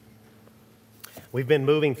We've been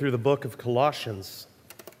moving through the book of Colossians.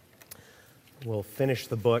 We'll finish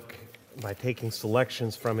the book by taking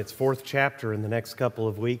selections from its fourth chapter in the next couple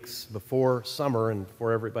of weeks before summer and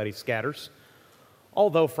before everybody scatters.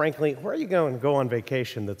 Although, frankly, where are you going to go on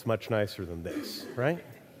vacation that's much nicer than this, right?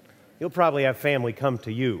 You'll probably have family come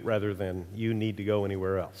to you rather than you need to go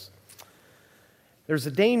anywhere else. There's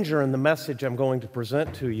a danger in the message I'm going to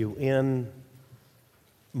present to you in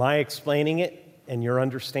my explaining it and your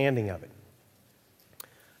understanding of it.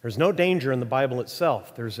 There's no danger in the Bible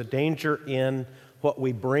itself. There's a danger in what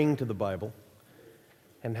we bring to the Bible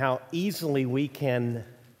and how easily we can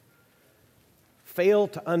fail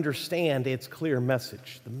to understand its clear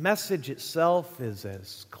message. The message itself is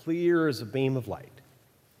as clear as a beam of light.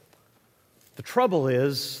 The trouble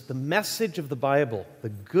is, the message of the Bible, the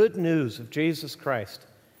good news of Jesus Christ,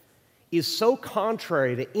 is so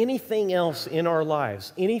contrary to anything else in our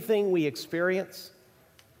lives, anything we experience.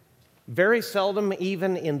 Very seldom,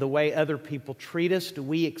 even in the way other people treat us, do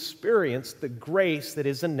we experience the grace that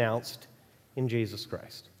is announced in Jesus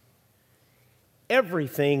Christ.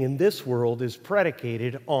 Everything in this world is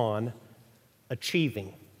predicated on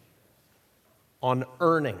achieving, on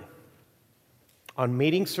earning, on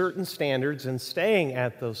meeting certain standards and staying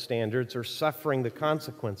at those standards or suffering the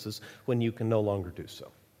consequences when you can no longer do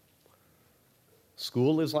so.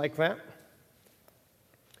 School is like that.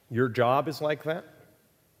 Your job is like that.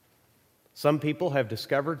 Some people have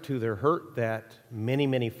discovered to their hurt that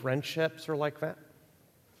many friendships are like that.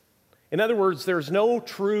 In other words, there's no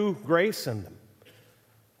true grace in them.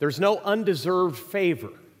 There's no undeserved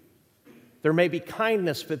favor. There may be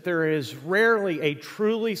kindness, but there is rarely a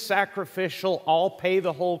truly sacrificial, I'll pay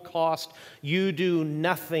the whole cost, you do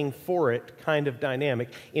nothing for it kind of dynamic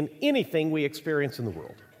in anything we experience in the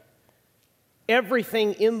world.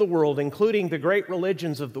 Everything in the world, including the great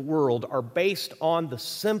religions of the world, are based on the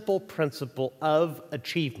simple principle of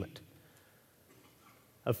achievement,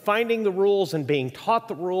 of finding the rules and being taught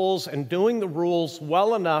the rules and doing the rules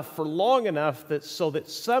well enough for long enough so that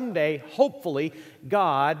someday, hopefully,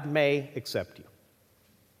 God may accept you.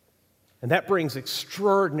 And that brings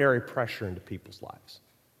extraordinary pressure into people's lives.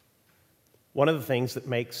 One of the things that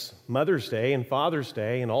makes Mother's Day and Father's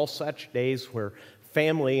Day and all such days where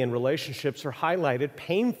family and relationships are highlighted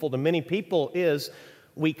painful to many people is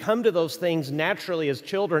we come to those things naturally as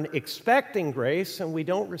children expecting grace and we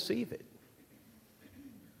don't receive it.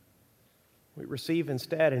 We receive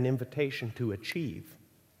instead an invitation to achieve,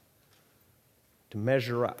 to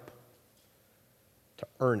measure up, to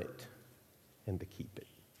earn it, and to keep it.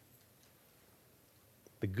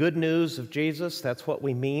 The good news of Jesus, that's what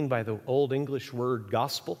we mean by the Old English word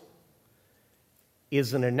gospel,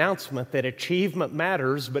 is an announcement that achievement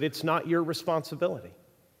matters, but it's not your responsibility.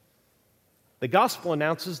 The gospel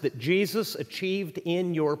announces that Jesus achieved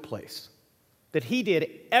in your place, that he did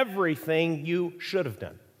everything you should have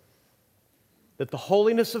done, that the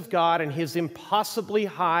holiness of God and his impossibly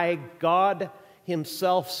high God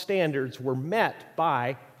himself standards were met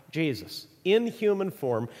by Jesus. In human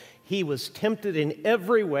form, he was tempted in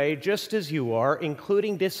every way, just as you are,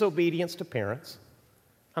 including disobedience to parents.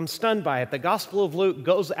 I'm stunned by it. The Gospel of Luke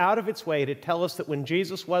goes out of its way to tell us that when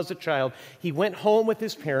Jesus was a child, he went home with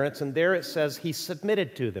his parents, and there it says he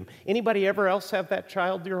submitted to them. Anybody ever else have that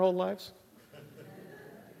child your whole lives?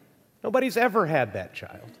 Nobody's ever had that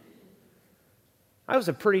child. I was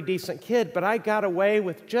a pretty decent kid, but I got away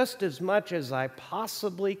with just as much as I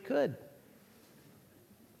possibly could.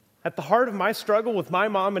 At the heart of my struggle with my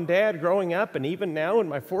mom and dad growing up, and even now in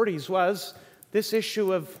my 40s, was this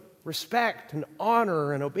issue of respect and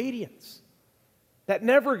honor and obedience. That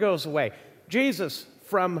never goes away. Jesus,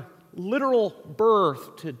 from literal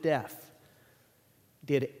birth to death,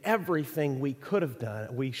 did everything we could have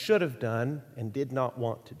done, we should have done, and did not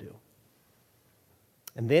want to do.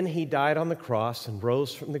 And then he died on the cross and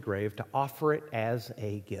rose from the grave to offer it as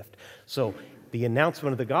a gift. So the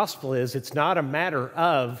announcement of the gospel is it's not a matter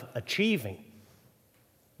of achieving,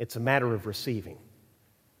 it's a matter of receiving.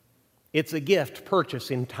 It's a gift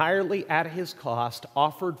purchased entirely at his cost,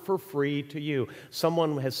 offered for free to you.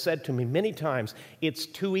 Someone has said to me many times, it's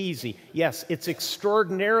too easy. Yes, it's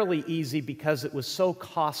extraordinarily easy because it was so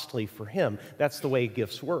costly for him. That's the way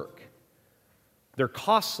gifts work. They're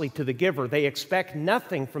costly to the giver. They expect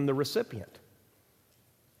nothing from the recipient.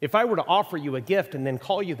 If I were to offer you a gift and then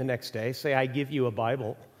call you the next day, say I give you a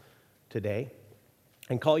Bible today,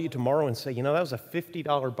 and call you tomorrow and say, you know, that was a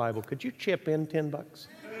 $50 Bible. Could you chip in $10?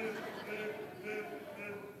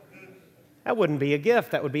 That wouldn't be a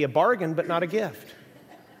gift. That would be a bargain, but not a gift.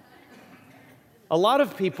 A lot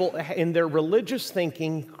of people in their religious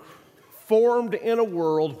thinking formed in a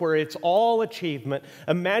world where it's all achievement.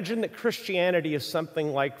 Imagine that Christianity is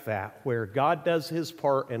something like that, where God does his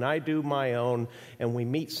part and I do my own, and we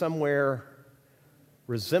meet somewhere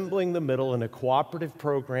resembling the middle in a cooperative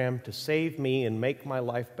program to save me and make my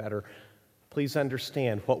life better. Please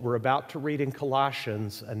understand, what we're about to read in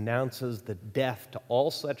Colossians announces the death to all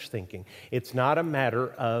such thinking. It's not a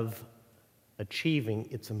matter of achieving,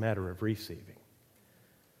 it's a matter of receiving.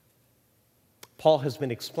 Paul has been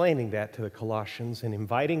explaining that to the Colossians and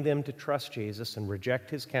inviting them to trust Jesus and reject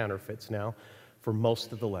his counterfeits now for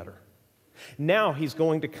most of the letter. Now he's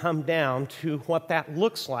going to come down to what that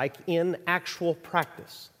looks like in actual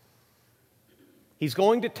practice. He's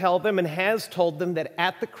going to tell them and has told them that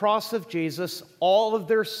at the cross of Jesus, all of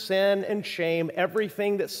their sin and shame,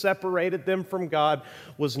 everything that separated them from God,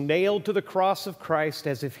 was nailed to the cross of Christ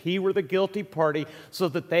as if he were the guilty party so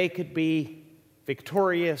that they could be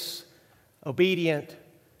victorious, obedient,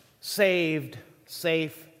 saved,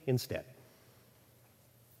 safe instead.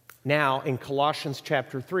 Now, in Colossians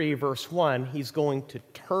chapter 3, verse 1, he's going to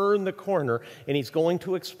turn the corner and he's going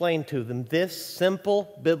to explain to them this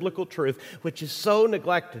simple biblical truth, which is so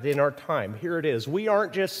neglected in our time. Here it is. We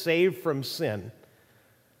aren't just saved from sin.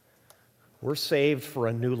 We're saved for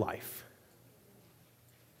a new life.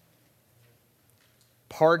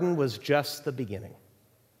 Pardon was just the beginning.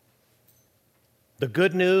 The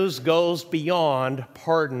good news goes beyond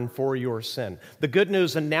pardon for your sin. The good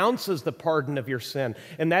news announces the pardon of your sin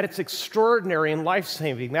and that it's extraordinary and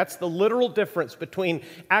life-saving. That's the literal difference between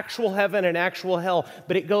actual heaven and actual hell,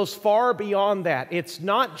 but it goes far beyond that. It's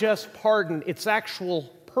not just pardon, it's actual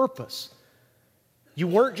purpose. You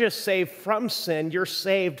weren't just saved from sin, you're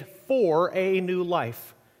saved for a new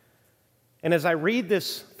life. And as I read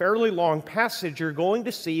this fairly long passage, you're going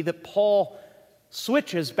to see that Paul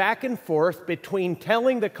switches back and forth between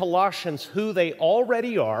telling the Colossians who they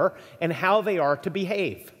already are and how they are to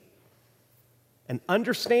behave. And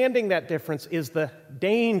understanding that difference is the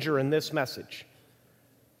danger in this message.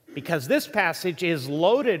 Because this passage is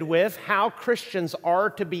loaded with how Christians are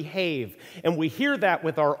to behave. And we hear that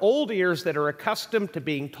with our old ears that are accustomed to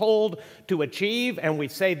being told to achieve, and we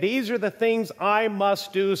say, these are the things I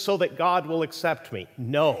must do so that God will accept me.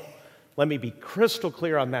 No. Let me be crystal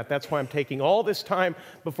clear on that. That's why I'm taking all this time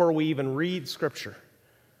before we even read Scripture.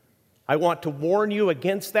 I want to warn you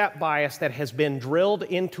against that bias that has been drilled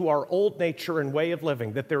into our old nature and way of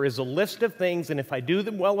living, that there is a list of things, and if I do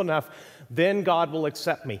them well enough, then God will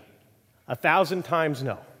accept me. 1,000 times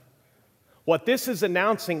no. What this is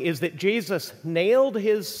announcing is that Jesus nailed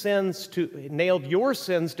your sins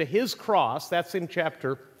to his cross. That's in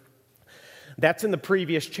the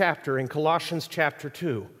previous chapter, in Colossians chapter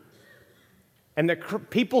 2. And the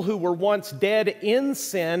people who were once dead in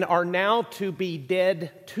sin are now to be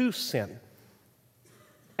dead to sin.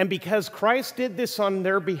 And because Christ did this on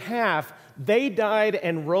their behalf, they died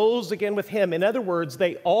and rose again with him. In other words,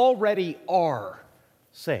 they already are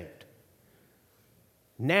saved.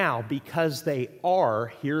 Now, because they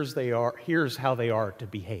are, here's how they are to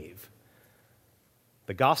behave.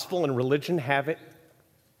 The gospel and religion have it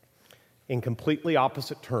in completely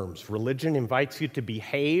opposite terms. Religion invites you to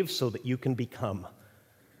behave so that you can become.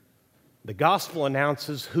 The gospel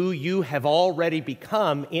announces who you have already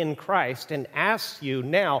become in Christ and asks you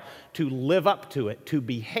now to live up to it, to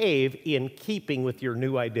behave in keeping with your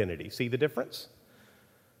new identity. See the difference?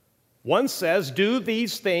 One says, do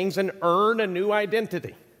these things and earn a new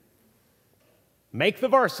identity. Make the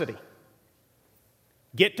varsity.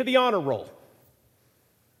 Get to the honor roll.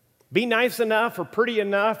 Be nice enough or pretty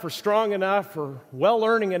enough or strong enough or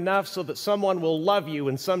well-earning enough so that someone will love you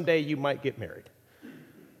and someday you might get married.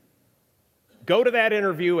 Go to that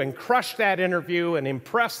interview and crush that interview and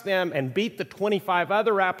impress them and beat the 25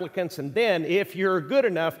 other applicants, and then, if you're good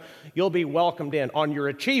enough, you'll be welcomed in. On your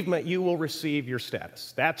achievement, you will receive your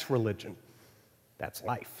status. That's religion. That's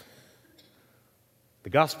life. The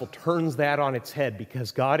gospel turns that on its head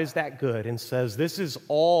because God is that good and says, this is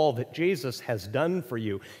all that Jesus has done for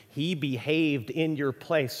you. He behaved in your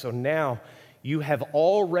place, so now you have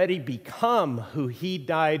already become who he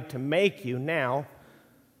died to make you. Now,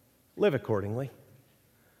 live accordingly.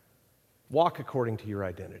 Walk according to your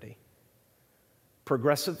identity.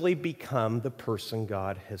 Progressively become the person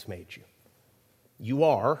God has made you. You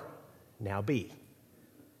are, now be.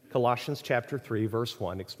 Colossians chapter 3, verse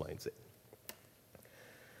 1 explains it.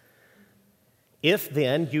 If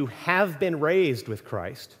then you have been raised with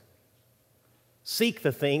Christ, seek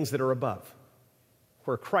the things that are above,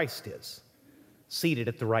 where Christ is, seated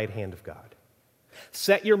at the right hand of God.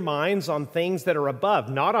 Set your minds on things that are above,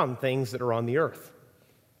 not on things that are on the earth.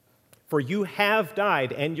 For you have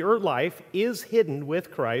died, and your life is hidden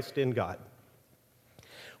with Christ in God.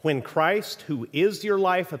 When Christ, who is your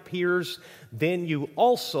life, appears, then you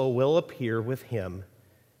also will appear with him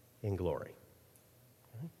in glory.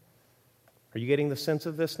 Are you getting the sense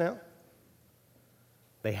of this now?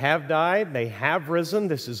 They have died, they have risen,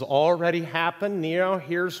 this has already happened.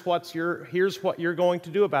 Here's what you're going to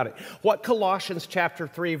do about it. What Colossians chapter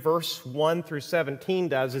 3, verse 1 through 17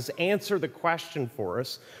 does is answer the question for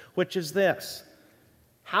us, which is this: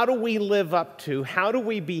 how do we live up to, how do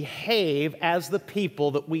we behave as the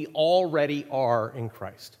people that we already are in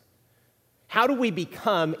Christ? How do we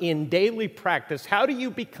become in daily practice, how do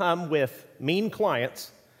you become with mean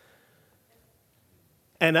clients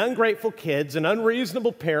and ungrateful kids and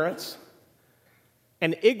unreasonable parents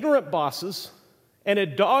and ignorant bosses and a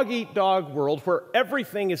dog-eat-dog world where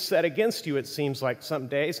everything is set against you, it seems like some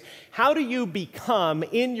days? How do you become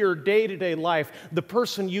in your day-to-day life the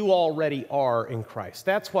person you already are in Christ?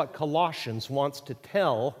 That's what Colossians wants to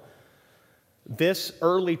tell this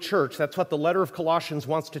early church. That's what the letter of Colossians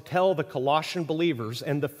wants to tell the Colossian believers.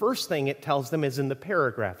 And the first thing it tells them is in the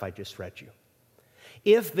paragraph I just read you.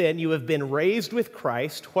 If then you have been raised with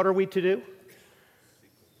Christ, what are we to do?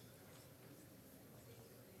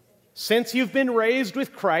 Since you've been raised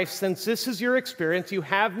with Christ, since this is your experience, you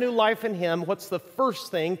have new life in him, what's the first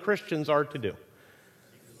thing Christians are to do?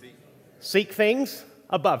 Seek things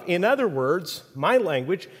above. In other words, my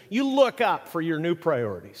language, you look up for your new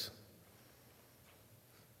priorities.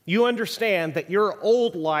 You understand that your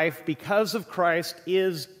old life, because of Christ,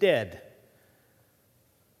 is dead.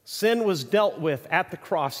 Sin was dealt with at the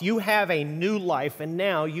cross. You have a new life, and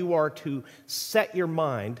now you are to set your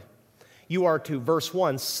mind. You are to, verse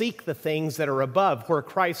 1, seek the things that are above, where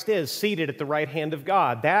Christ is, seated at the right hand of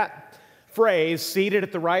God. That phrase, seated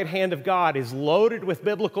at the right hand of God, is loaded with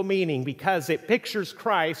biblical meaning because it pictures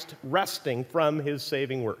Christ resting from his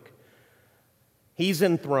saving work. He's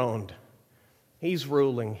enthroned. He's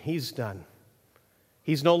ruling. He's done.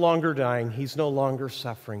 He's no longer dying. He's no longer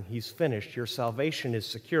suffering. He's finished. Your salvation is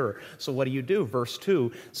secure. So what do? Verse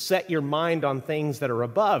 2, set your mind on things that are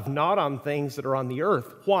above, not on things that are on the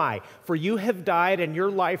earth. Why? For you have died and your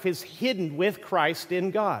life is hidden with Christ in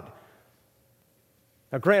God.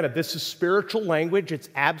 Now granted, this is spiritual language. It's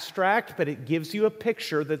abstract, but it gives you a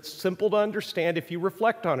picture that's simple to understand if you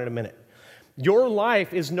reflect on it a minute. Your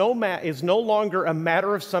life is no longer a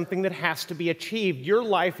matter of something that has to be achieved. Your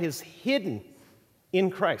life is hidden in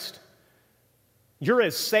Christ. You're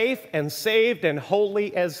as safe and saved and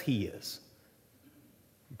holy as he is.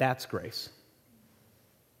 That's grace.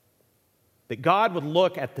 That God would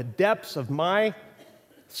look at the depths of my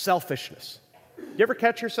selfishness. You ever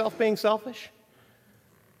catch yourself being selfish?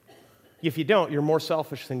 If you don't, you're more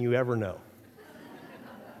selfish than you ever know.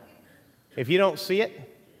 If you don't see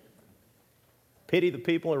it, pity the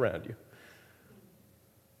people around you.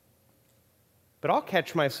 But I'll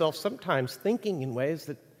catch myself sometimes thinking in ways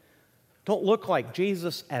that don't look like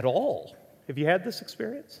Jesus at all. Have you had this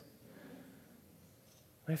experience?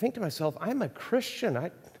 I think to myself, I'm a Christian.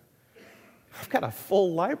 I've got a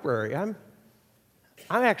full library.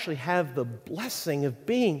 I actually have the blessing of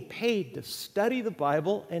being paid to study the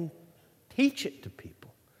Bible and teach it to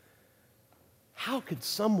people. How could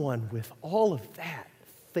someone with all of that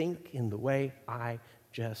think in the way I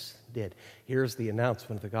just did? Here's the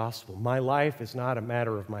announcement of the gospel. My life is not a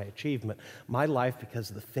matter of my achievement. My life, because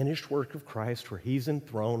of the finished work of Christ, where he's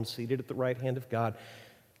enthroned, seated at the right hand of God,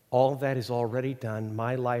 all of that is already done.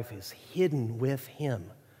 My life is hidden with him.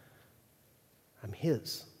 I'm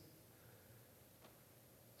his.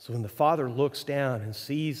 So when the Father looks down and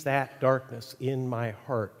sees that darkness in my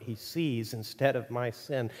heart, he sees, instead of my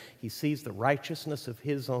sin, he sees the righteousness of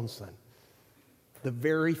his own Son. The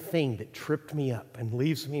very thing that tripped me up and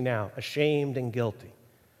leaves me now ashamed and guilty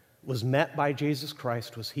was met by Jesus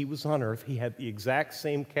Christ. Was he was on earth. He had the exact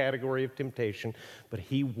same category of temptation, but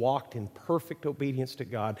he walked in perfect obedience to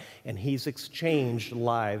God, and he's exchanged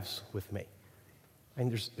lives with me.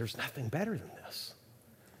 And there's nothing better than this.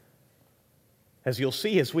 As you'll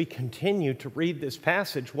see as we continue to read this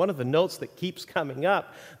passage, one of the notes that keeps coming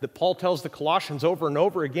up that Paul tells the Colossians over and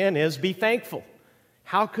over again is, be thankful.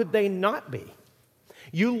 How could they not be?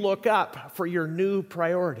 You look up for your new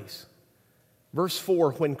priorities. Verse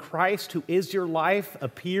 4, when Christ, who is your life,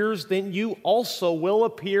 appears, then you also will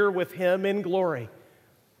appear with him in glory.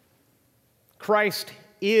 Christ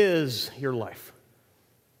is your life.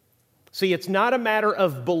 See, it's not a matter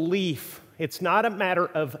of belief. It's not a matter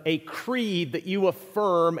of a creed that you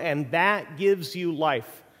affirm and that gives you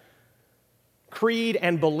life. creed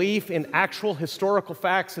and belief in actual historical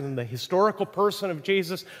facts and in the historical person of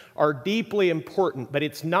Jesus are deeply important, but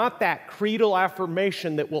it's not that creedal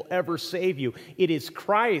affirmation that will ever save you. It is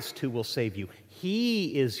Christ who will save you. He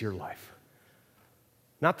is your life,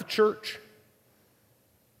 not the church,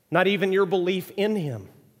 not even your belief in Him.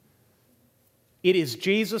 It is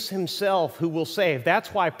Jesus Himself who will save.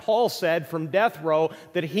 That's why Paul said from death row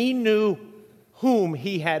that he knew whom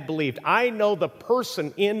he had believed. I know the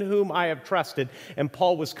person in whom I have trusted. And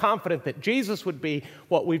Paul was confident that Jesus would be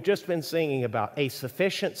what we've just been singing about, a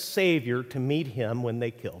sufficient Savior to meet him when they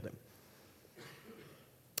killed him.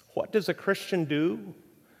 What does a Christian do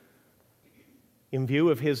in view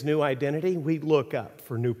of his new identity? We look up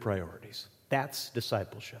for new priorities. That's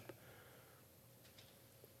discipleship.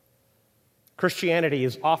 Christianity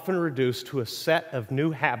is often reduced to a set of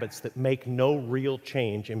new habits that make no real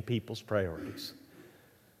change in people's priorities.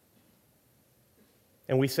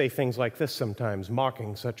 And we say things like this sometimes,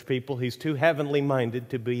 mocking such people. He's too heavenly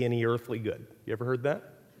minded to be any earthly good. You ever heard that?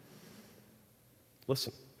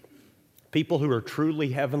 Listen, people who are truly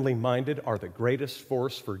heavenly minded are the greatest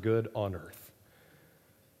force for good on earth.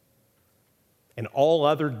 And all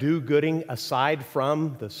other do-gooding aside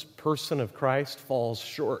from this person of Christ falls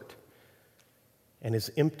short and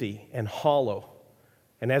is empty and hollow.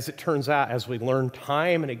 And as it turns out, as we learn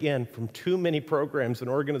time and again from too many programs and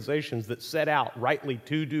organizations that set out rightly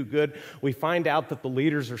to do good, we find out that the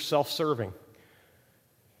leaders are self-serving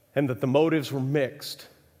and that the motives were mixed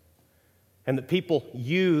and that people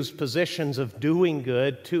use positions of doing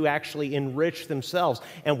good to actually enrich themselves.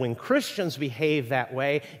 And when Christians behave that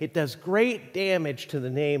way, it does great damage to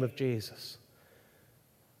the name of Jesus.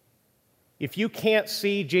 If you can't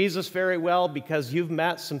see Jesus very well because you've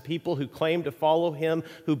met some people who claim to follow him,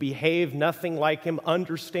 who behave nothing like him,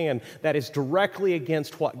 understand that is directly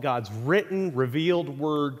against what God's written, revealed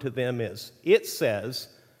word to them is. It says,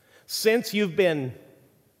 since you've been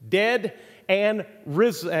dead and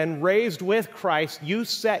raised with Christ, you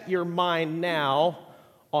set your mind now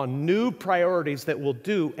on new priorities that will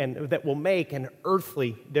do and that will make an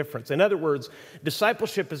earthly difference. In other words,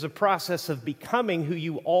 discipleship is a process of becoming who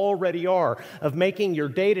you already are, of making your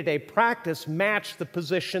day-to-day practice match the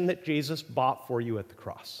position that Jesus bought for you at the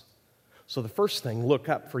cross. So the first thing, look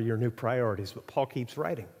up for your new priorities, but Paul keeps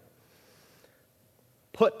writing.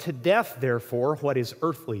 Put to death, therefore, what is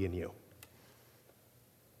earthly in you.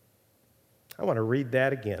 I want to read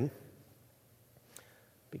that again,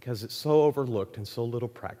 because it's so overlooked and so little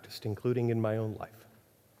practiced, including in my own life.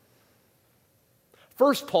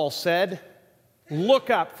 First, Paul said, look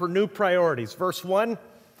up for new priorities. Verse 1,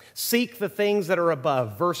 seek the things that are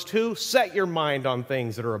above. Verse 2, set your mind on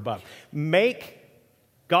things that are above. Make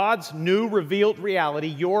God's new revealed reality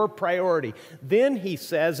your priority. Then he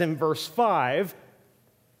says in verse 5,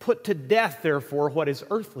 put to death, therefore, what is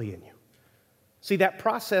earthly in you. See, that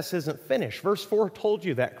process isn't finished. Verse 4 told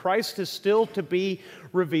you that Christ is still to be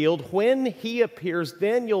revealed. When he appears,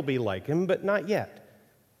 then you'll be like him, but not yet.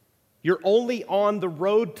 You're only on the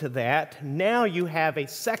road to that. Now you have a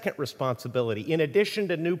second responsibility. In addition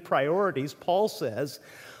to new priorities, Paul says,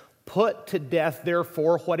 put to death,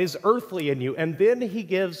 therefore, what is earthly in you. And then he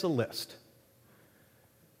gives a list.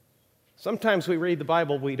 Sometimes we read the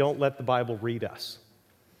Bible, we don't let the Bible read us.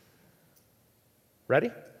 Ready?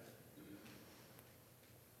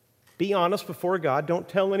 Be honest before God. Don't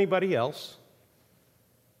tell anybody else.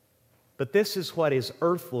 But this is what is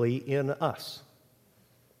earthly in us.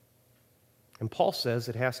 And Paul says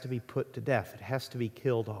it has to be put to death. It has to be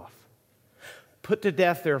killed off. Put to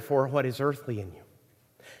death, therefore, what is earthly in you.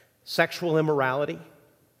 Sexual immorality,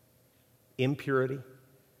 impurity,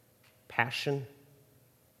 passion,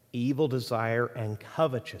 evil desire, and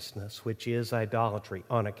covetousness, which is idolatry.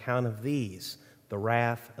 On account of these, the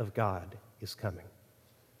wrath of God is coming.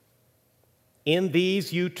 In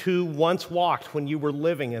these you too once walked when you were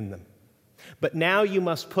living in them. But now you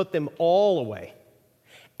must put them all away.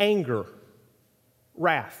 Anger,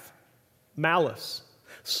 wrath, malice,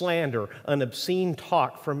 slander, and obscene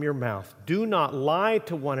talk from your mouth. Do not lie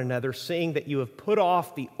to one another, seeing that you have put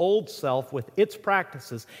off the old self with its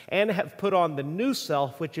practices and have put on the new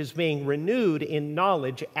self, which is being renewed in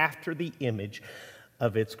knowledge after the image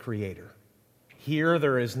of its creator. Here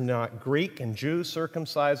there is not Greek and Jew,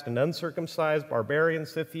 circumcised and uncircumcised, barbarian,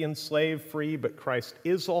 Scythian, slave, free, but Christ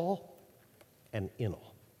is all and in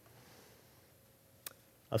all.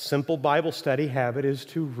 A simple Bible study habit is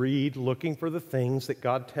to read looking for the things that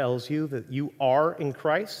God tells you that you are in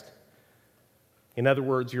Christ. In other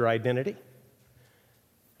words, your identity.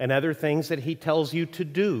 And other things that he tells you to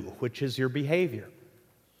do, which is your behavior.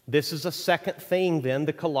 This is a second thing then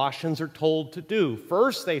the Colossians are told to do.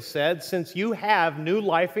 First, they said, since you have new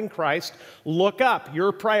life in Christ, look up.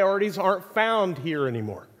 Your priorities aren't found here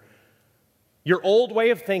anymore. Your old way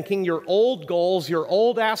of thinking, your old goals, your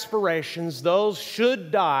old aspirations, those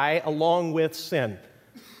should die along with sin.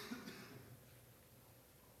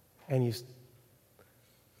 And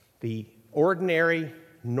the ordinary,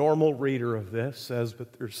 normal reader of this says,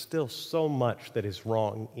 but there's still so much that is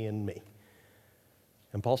wrong in me.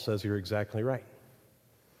 And Paul says, you're exactly right.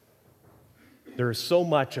 There is so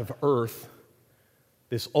much of earth,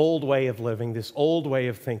 this old way of living, this old way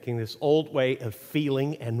of thinking, this old way of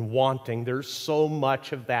feeling and wanting. There's so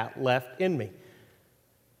much of that left in me.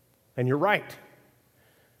 And you're right.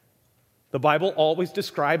 The Bible always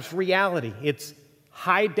describes reality. It's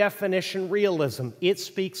high-definition realism. It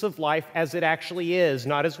speaks of life as it actually is,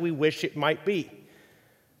 not as we wish it might be.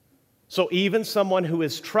 So even someone who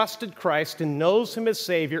has trusted Christ and knows Him as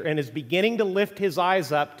Savior and is beginning to lift his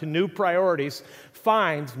eyes up to new priorities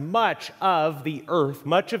finds much of the earth,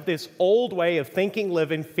 much of this old way of thinking,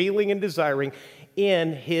 living, feeling, and desiring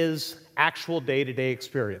in his actual day-to-day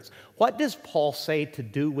experience. What does Paul say to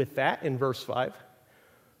do with that in verse 5?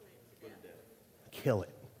 Kill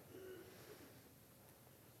it.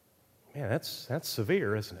 Man, that's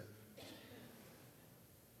severe, isn't it?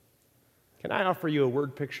 Can I offer you a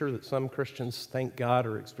word picture that some Christians, thank God,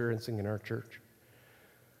 are experiencing in our church?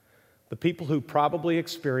 The people who probably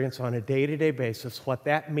experience on a day-to-day basis what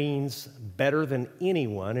that means better than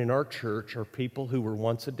anyone in our church are people who were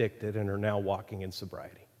once addicted and are now walking in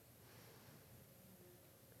sobriety.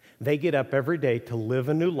 They get up every day to live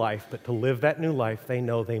a new life, but to live that new life, they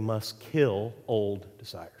know they must kill old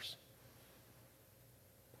desires.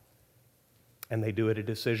 And they do it a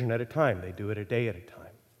decision at a time. They do it a day at a time.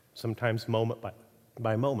 Sometimes moment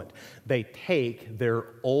by moment. They take their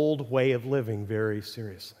old way of living very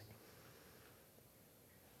seriously.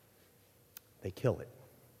 They kill it.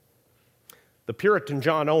 The Puritan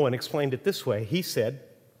John Owen explained it this way. He said,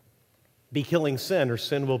 be killing sin or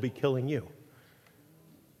sin will be killing you.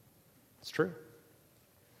 It's true.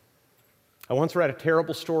 I once read a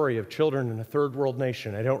terrible story of children in a third world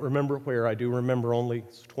nation. I don't remember where. I do remember only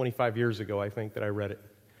 25 years ago, I think, that I read it.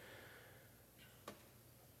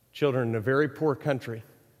 Children in a very poor country,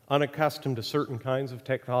 unaccustomed to certain kinds of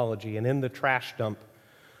technology, and in the trash dump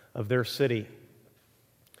of their city,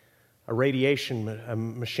 a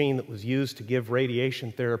machine that was used to give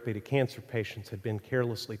radiation therapy to cancer patients had been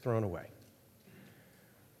carelessly thrown away.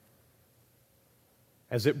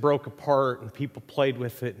 As it broke apart and people played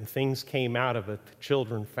with it and things came out of it, the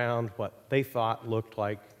children found what they thought looked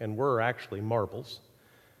like and were actually marbles.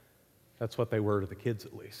 That's what they were to the kids,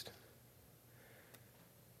 at least.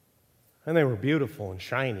 And they were beautiful and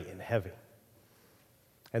shiny and heavy.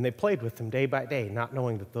 And they played with them day by day, not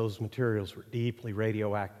knowing that those materials were deeply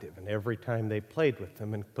radioactive. And every time they played with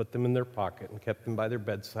them and put them in their pocket and kept them by their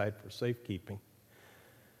bedside for safekeeping,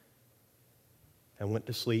 and went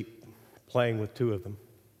to sleep playing with two of them,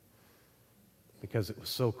 because it was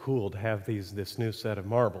so cool to have this new set of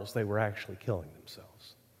marbles, they were actually killing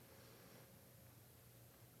themselves.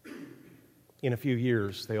 In a few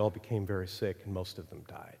years, they all became very sick, and most of them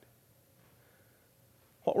died.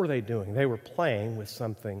 What were they doing? They were playing with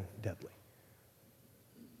something deadly.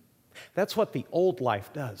 That's what the old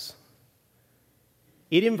life does.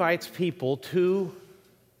 It invites people to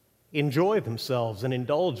enjoy themselves and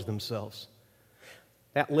indulge themselves.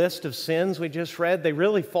 That list of sins we just read, they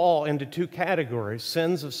really fall into two categories: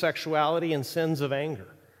 sins of sexuality and sins of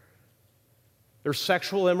anger. There's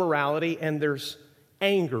sexual immorality and there's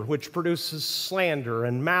anger, which produces slander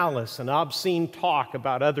and malice and obscene talk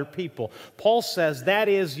about other people. Paul says that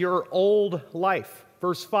is your old life.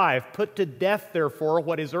 Verse 5, put to death, therefore,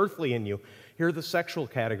 what is earthly in you. Here are the sexual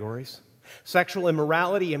categories: sexual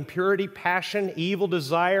immorality, impurity, passion, evil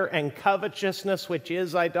desire, and covetousness, which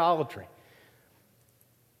is idolatry.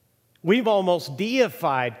 We've almost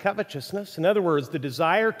deified covetousness. In other words, the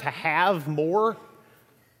desire to have more,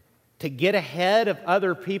 to get ahead of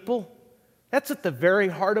other people. That's at the very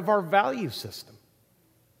heart of our value system.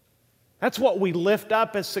 That's what we lift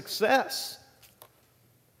up as success.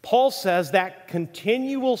 Paul says that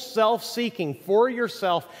continual self-seeking for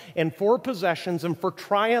yourself and for possessions and for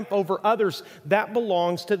triumph over others, that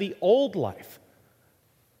belongs to the old life.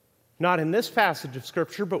 Not in this passage of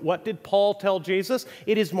Scripture, but what did Paul tell Jesus?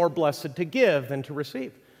 It is more blessed to give than to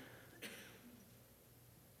receive.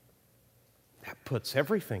 That puts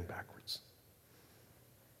everything backwards.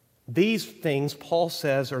 These things, Paul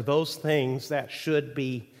says, are those things that should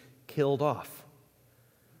be killed off.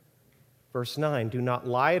 Verse 9, do not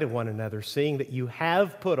lie to one another, seeing that you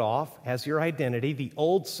have put off as your identity the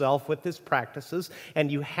old self with its practices, and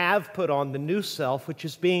you have put on the new self, which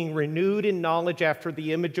is being renewed in knowledge after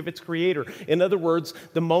the image of its creator. In other words,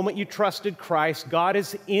 the moment you trusted Christ, God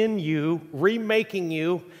is in you, remaking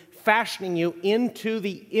you, fashioning you into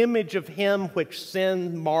the image of Him which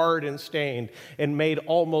sin marred and stained and made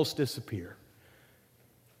almost disappear.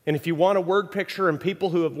 And if you want a word picture, and people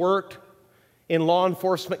who have worked in law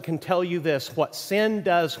enforcement can tell you this, what sin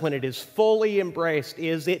does when it is fully embraced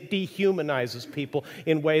is it dehumanizes people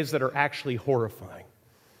in ways that are actually horrifying.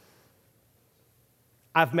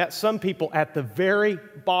 I've met some people at the very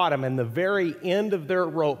bottom and the very end of their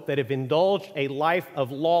rope that have indulged a life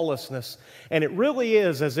of lawlessness, and it really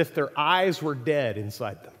is as if their eyes were dead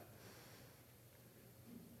inside them.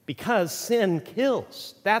 Because sin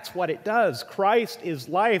kills. That's what it does. Christ is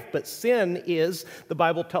life, but sin is, the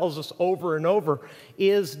Bible tells us over and over,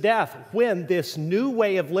 is death. When this new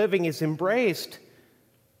way of living is embraced,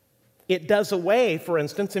 it does away, for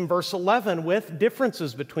instance, in verse 11, with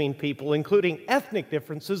differences between people, including ethnic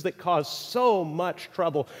differences that cause so much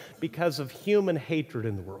trouble because of human hatred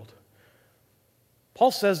in the world.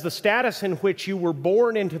 Paul says the status in which you were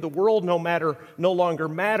born into the world no longer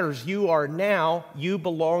matters. You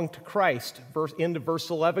belong to Christ. End of verse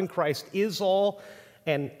 11, Christ is all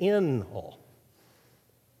and in all.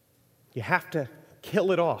 You have to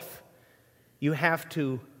kill it off. You have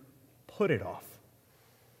to put it off.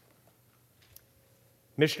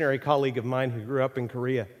 Missionary colleague of mine who grew up in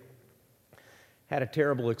Korea had a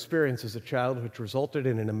terrible experience as a child which resulted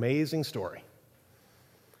in an amazing story.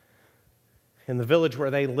 In the village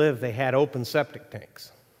where they lived, they had open septic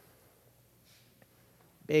tanks.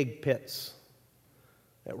 Big pits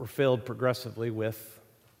that were filled progressively with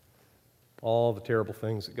all the terrible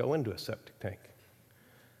things that go into a septic tank.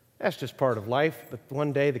 That's just part of life, but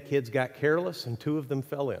one day the kids got careless and 2 of them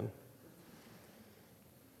fell in.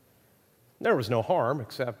 There was no harm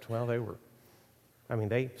except,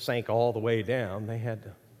 they sank all the way down. They had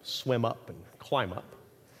to swim up and climb up.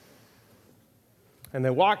 And they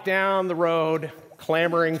walked down the road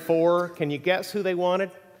clamoring for, can you guess who they wanted?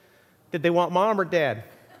 Did they want mom or dad?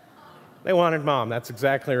 They wanted mom, that's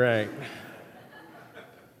exactly right.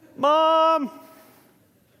 Mom!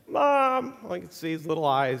 Mom! I can see his little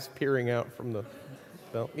eyes peering out from the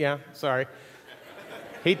belt. Yeah, sorry.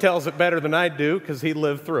 He tells it better than I do because he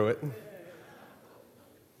lived through it.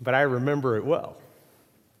 But I remember it well.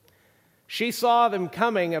 She saw them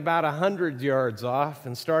coming about 100 yards off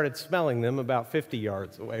and started smelling them about 50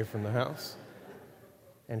 yards away from the house.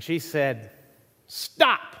 And she said,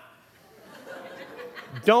 "Stop!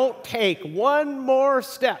 Don't take one more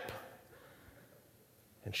step."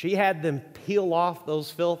 And she had them peel off those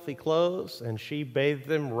filthy clothes, and she bathed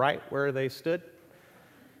them right where they stood.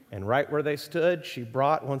 And right where they stood, she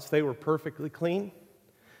brought, once they were perfectly clean,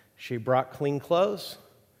 she brought clean clothes.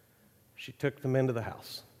 She took them into the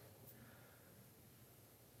house.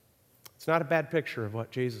 It's not a bad picture of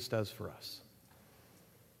what Jesus does for us.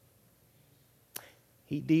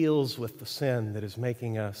 He deals with the sin that is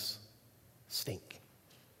making us stink.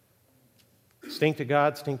 Stink to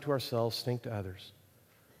God, stink to ourselves, stink to others.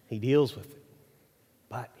 He deals with it.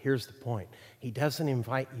 But here's the point. He doesn't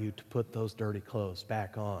invite you to put those dirty clothes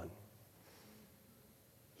back on.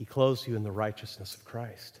 He clothes you in the righteousness of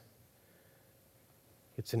Christ.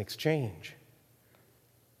 It's an exchange.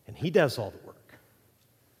 And He does all the work.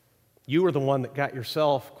 You are the one that got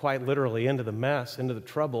yourself quite literally into the mess, into the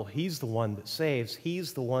trouble. He's the one that saves.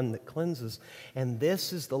 He's the one that cleanses. And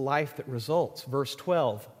this is the life that results. Verse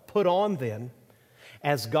 12, put on then,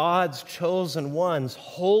 as God's chosen ones,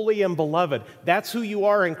 holy and beloved. That's who you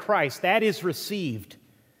are in Christ. That is received.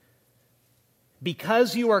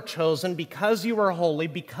 Because you are chosen, because you are holy,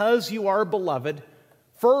 because you are beloved,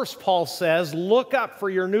 first, Paul says, look up for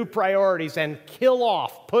your new priorities and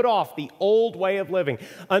put off the old way of living.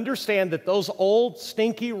 Understand that those old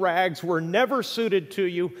stinky rags were never suited to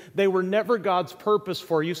you. They were never God's purpose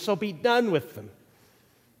for you, so be done with them.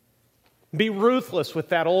 Be ruthless with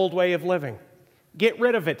that old way of living. Get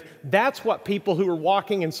rid of it. That's what people who are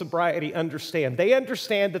walking in sobriety understand. They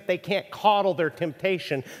understand that they can't coddle their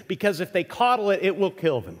temptation because if they coddle it, it will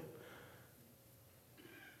kill them.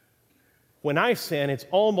 When I sin, it's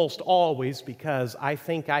almost always because I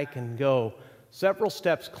think I can go several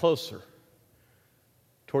steps closer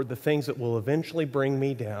toward the things that will eventually bring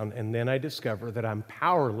me down, and then I discover that I'm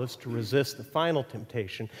powerless to resist the final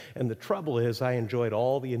temptation, and the trouble is I enjoyed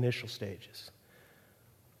all the initial stages.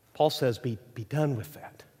 Paul says, be done with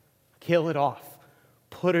that. Kill it off.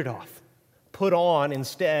 Put it off. Put on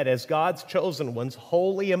instead, as God's chosen ones,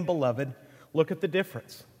 holy and beloved. Look at the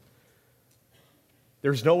difference.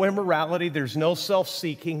 There's no immorality, there's no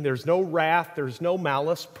self-seeking, there's no wrath, there's no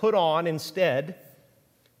malice. Put on instead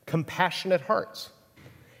compassionate hearts,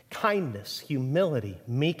 kindness, humility,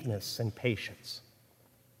 meekness, and patience.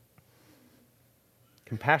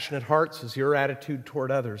 Compassionate hearts is your attitude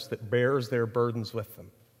toward others that bears their burdens with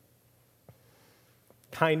them.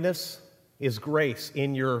 Kindness is grace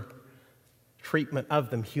in your treatment of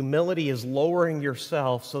them. Humility is lowering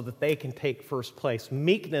yourself so that they can take first place.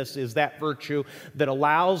 Meekness is that virtue that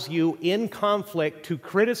allows you in conflict to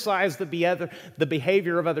criticize the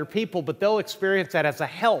behavior of other people, but they'll experience that as a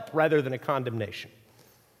help rather than a condemnation.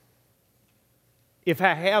 If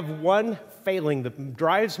I have one failing that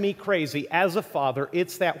drives me crazy as a father,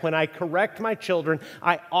 it's that when I correct my children,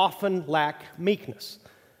 I often lack meekness.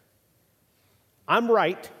 I'm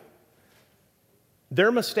right.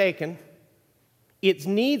 They're mistaken. It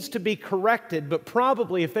needs to be corrected, but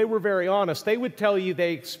probably, if they were very honest, they would tell you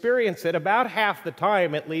they experience it about half the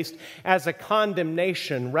time, at least, as a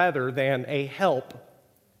condemnation rather than a help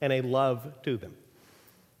and a love to them.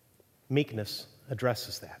 Meekness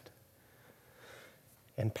addresses that.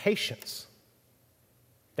 And patience,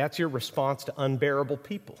 that's your response to unbearable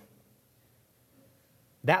people.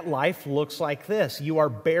 That life looks like this. You are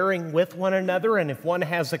bearing with one another, and if one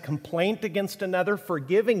has a complaint against another,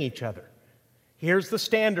 forgiving each other. Here's the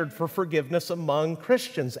standard for forgiveness among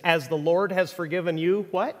Christians. As the Lord has forgiven you,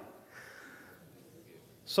 what?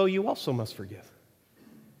 So you also must forgive.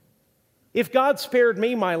 If God spared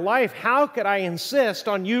me my life, how could I insist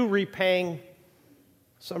on you repaying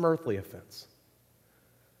some earthly offense?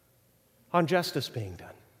 On justice being done.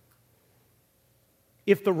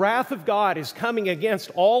 If the wrath of God is coming against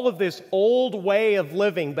all of this old way of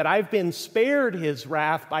living, but I've been spared His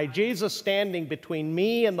wrath by Jesus standing between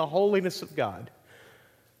me and the holiness of God,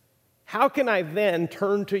 how can I then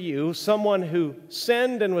turn to you, someone who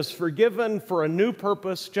sinned and was forgiven for a new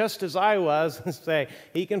purpose, just as I was, and say,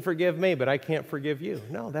 He can forgive me, but I can't forgive you?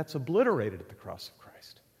 No, that's obliterated at the cross of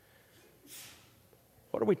Christ.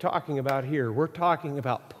 What are we talking about here? We're talking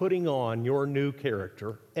about putting on your new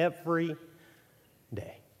character every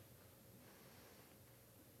day.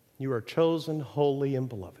 You are chosen, holy, and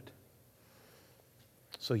beloved.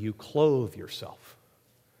 So you clothe yourself.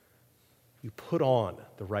 You put on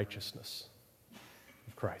the righteousness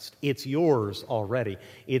of Christ. It's yours already.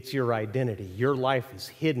 It's your identity. Your life is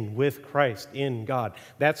hidden with Christ in God.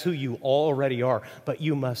 That's who you already are. But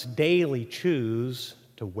you must daily choose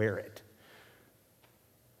to wear it.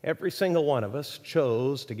 Every single one of us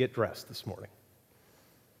chose to get dressed this morning.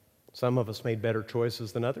 Some of us made better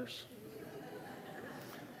choices than others.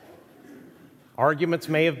 Arguments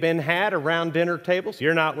may have been had around dinner tables.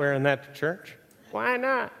 You're not wearing that to church. Why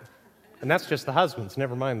not? And that's just the husbands,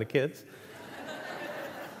 never mind the kids.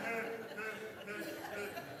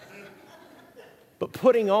 But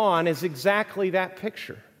putting on is exactly that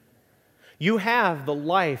picture. You have the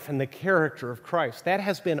life and the character of Christ. That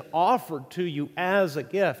has been offered to you as a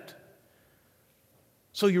gift.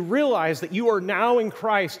 So you realize that you are now in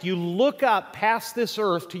Christ. You look up past this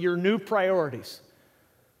earth to your new priorities.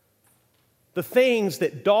 The things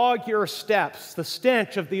that dog your steps, the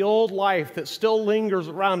stench of the old life that still lingers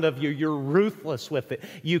around of you, you're ruthless with it.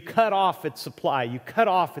 You cut off its supply. You cut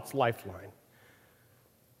off its lifeline.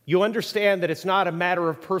 You understand that it's not a matter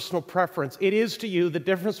of personal preference. It is to you the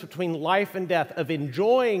difference between life and death, of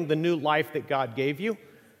enjoying the new life that God gave you.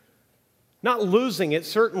 Not losing it,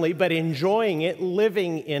 certainly, but enjoying it,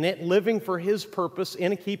 living in it, living for His purpose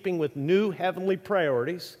in keeping with new heavenly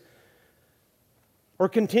priorities. Or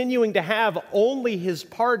continuing to have only His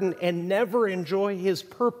pardon and never enjoy His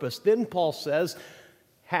purpose. Then Paul says,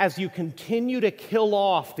 as you continue to kill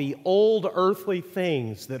off the old earthly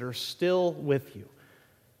things that are still with you,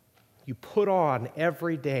 you put on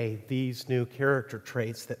every day these new character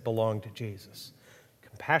traits that belong to Jesus.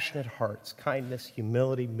 Compassionate hearts, kindness,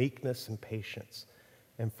 humility, meekness, and patience,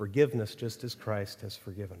 and forgiveness just as Christ has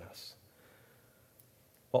forgiven us.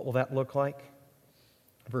 What will that look like?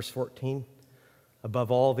 Verse 14,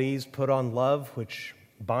 above all these, put on love, which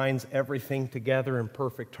binds everything together in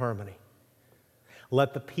perfect harmony.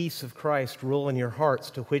 Let the peace of Christ rule in your hearts,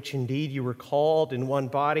 to which indeed you were called in one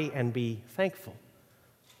body, and be thankful.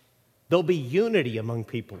 There'll be unity among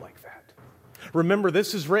people like that. Remember,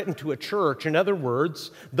 this is written to a church. In other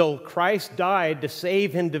words, though Christ died to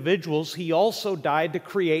save individuals, He also died to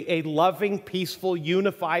create a loving, peaceful,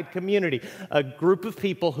 unified community. A group of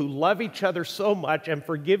people who love each other so much and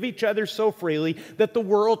forgive each other so freely that the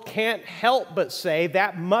world can't help but say,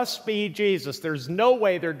 that must be Jesus. There's no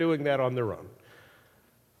way they're doing that on their own.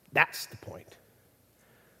 That's the point.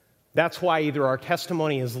 That's why either our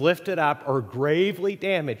testimony is lifted up or gravely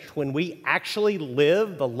damaged. When we actually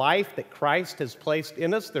live the life that Christ has placed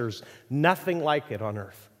in us, there's nothing like it on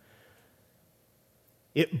earth.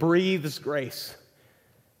 It breathes grace.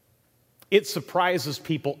 It surprises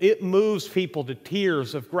people. It moves people to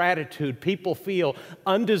tears of gratitude. People feel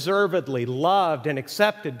undeservedly loved and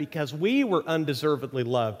accepted because we were undeservedly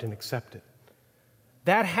loved and accepted.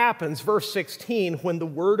 That happens, verse 16, when the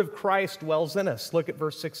word of Christ dwells in us. Look at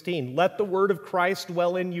verse 16. Let the word of Christ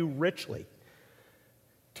dwell in you richly,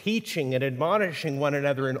 teaching and admonishing one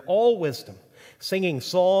another in all wisdom, singing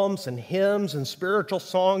psalms and hymns and spiritual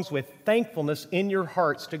songs with thankfulness in your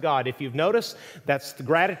hearts to God. If you've noticed, that's the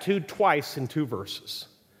gratitude twice in 2 verses.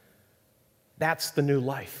 That's the new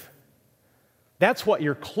life. That's what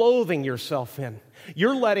you're clothing yourself in.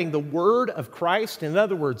 You're letting the word of Christ, in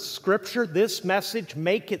other words, Scripture, this message,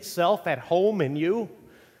 make itself at home in you.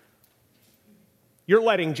 You're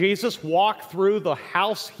letting Jesus walk through the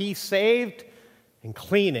house he saved and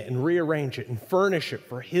clean it and rearrange it and furnish it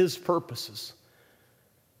for his purposes.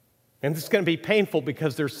 And it's going to be painful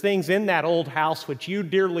because there's things in that old house which you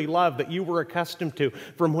dearly love, that you were accustomed to,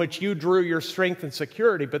 from which you drew your strength and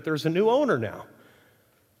security, but there's a new owner now.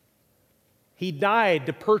 He died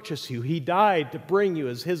to purchase you. He died to bring you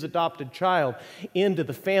as his adopted child into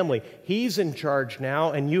the family. He's in charge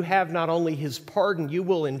now, and you have not only his pardon, you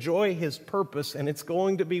will enjoy his purpose, and it's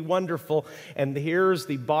going to be wonderful. And here's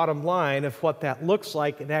the bottom line of what that looks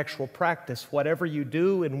like in actual practice. Whatever you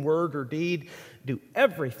do in word or deed, do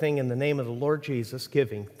everything in the name of the Lord Jesus,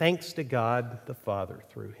 giving thanks to God the Father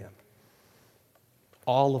through him.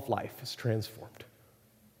 All of life is transformed.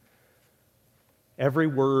 Every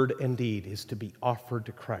word and deed is to be offered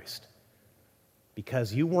to Christ,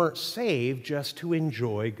 because you weren't saved just to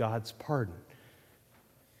enjoy God's pardon.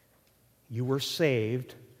 You were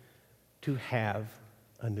saved to have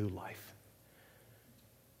a new life.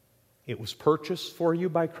 It was purchased for you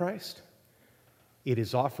by Christ. It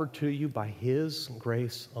is offered to you by his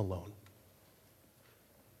grace alone.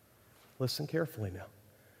 Listen carefully now.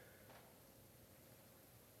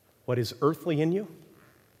 What is earthly in you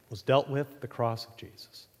was dealt with at the cross of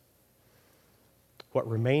Jesus. What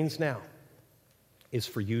remains now is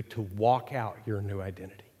for you to walk out your new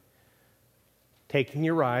identity. Taking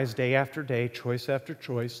your eyes day after day, choice after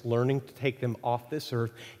choice, learning to take them off this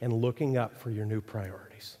earth and looking up for your new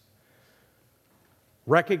priorities.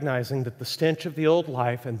 Recognizing that the stench of the old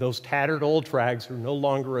life and those tattered old rags are no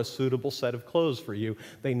longer a suitable set of clothes for you.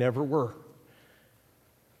 They never were.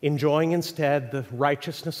 Enjoying instead the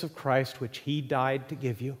righteousness of Christ, which he died to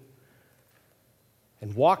give you,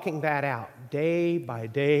 and walking that out day by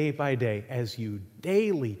day by day as you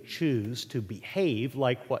daily choose to behave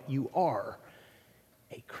like what you are,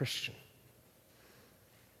 a Christian.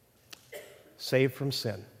 Saved from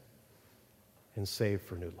sin and saved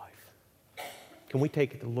for new life. Can we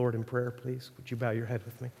take it to the Lord in prayer, please? Would you bow your head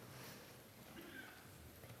with me?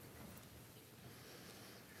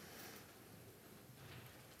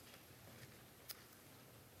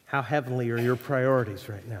 How heavenly are your priorities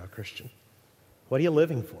right now, Christian? What are you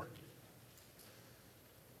living for?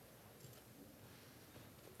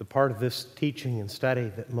 The part of this teaching and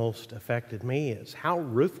study that most affected me is, how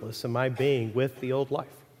ruthless am I being with the old life?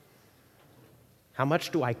 How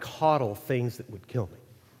much do I coddle things that would kill me?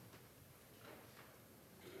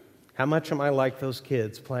 How much am I like those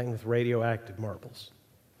kids playing with radioactive marbles,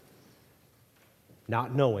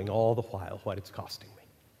 not knowing all the while what it's costing me?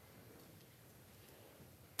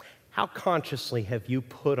 How consciously have you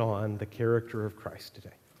put on the character of Christ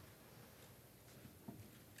today?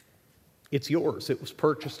 It's yours. It was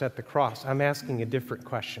purchased at the cross. I'm asking a different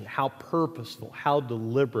question. How purposeful, how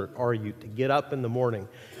deliberate are you to get up in the morning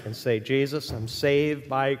and say, Jesus, I'm saved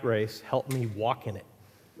by grace. Help me walk in it.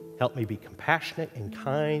 Help me be compassionate and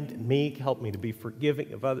kind and meek. Help me to be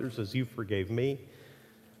forgiving of others as you forgave me.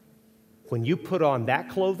 When you put on that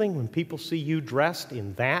clothing, when people see you dressed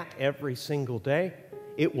in that every single day,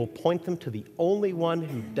 it will point them to the only one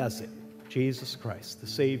who does it, Jesus Christ, the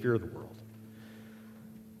Savior of the world.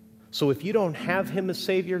 So if you don't have him as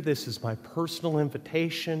Savior, this is my personal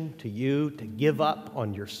invitation to you to give up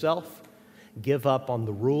on yourself, give up on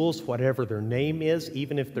the rules, whatever their name is,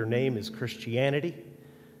 even if their name is Christianity,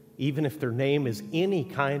 even if their name is any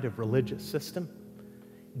kind of religious system.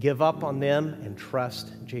 Give up on them and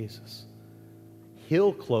trust Jesus.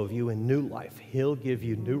 He'll clothe you in new life. He'll give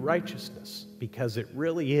you new righteousness, because it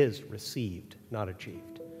really is received, not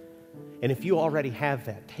achieved. And if you already have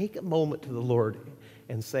that, take a moment to the Lord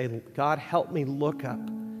and say, God, help me look up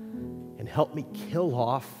and help me kill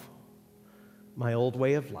off my old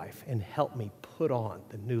way of life and help me put on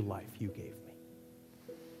the new life you gave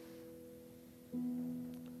me.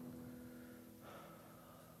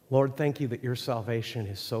 Lord, thank you that your salvation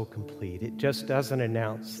is so complete. It just doesn't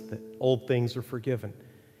announce that old things are forgiven.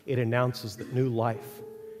 It announces that new life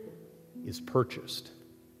is purchased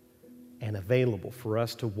and available for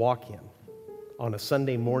us to walk in on a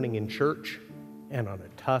Sunday morning in church and on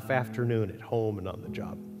a tough afternoon at home and on the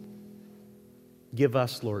job. Give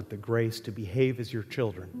us, Lord, the grace to behave as your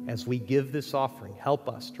children. As we give this offering, help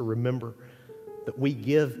us to remember that we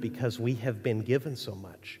give because we have been given so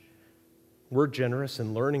much. We're generous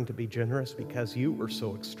and learning to be generous because you were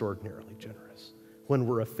so extraordinarily generous. When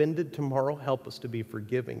we're offended tomorrow, help us to be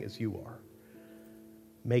forgiving as you are.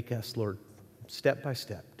 Make us, Lord, step by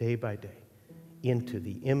step, day by day, into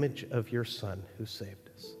the image of your Son who saved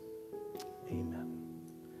us. Amen.